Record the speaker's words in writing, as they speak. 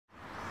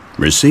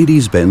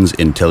Mercedes-Benz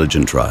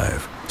Intelligent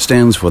Drive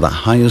stands for the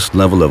highest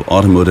level of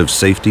automotive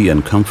safety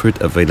and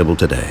comfort available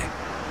today.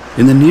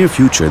 In the near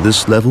future,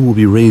 this level will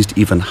be raised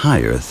even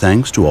higher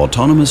thanks to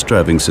autonomous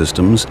driving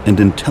systems and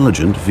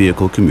intelligent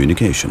vehicle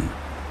communication.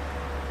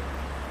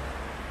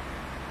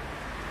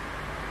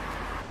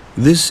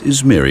 This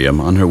is Miriam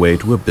on her way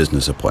to a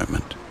business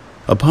appointment.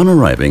 Upon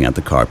arriving at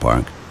the car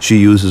park, she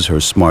uses her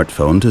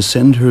smartphone to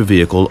send her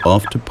vehicle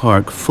off to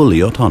park fully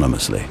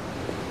autonomously.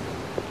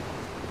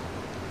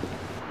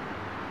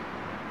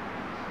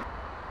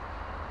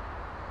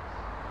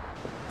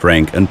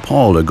 Frank and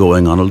Paul are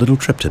going on a little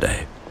trip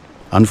today.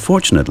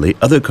 Unfortunately,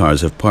 other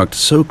cars have parked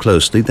so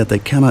closely that they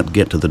cannot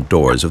get to the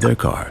doors of their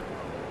car.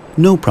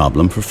 No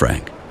problem for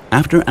Frank.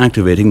 After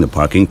activating the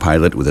parking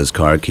pilot with his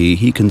car key,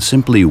 he can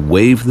simply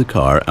wave the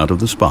car out of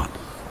the spot.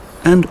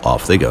 And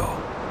off they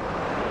go.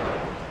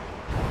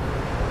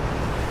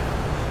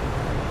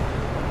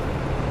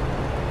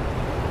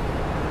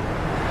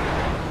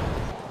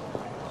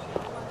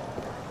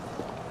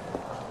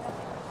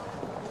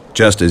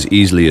 Just as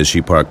easily as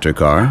she parked her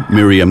car,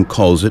 Miriam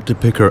calls it to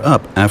pick her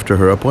up after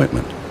her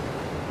appointment.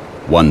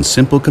 One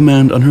simple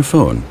command on her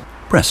phone,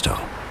 presto.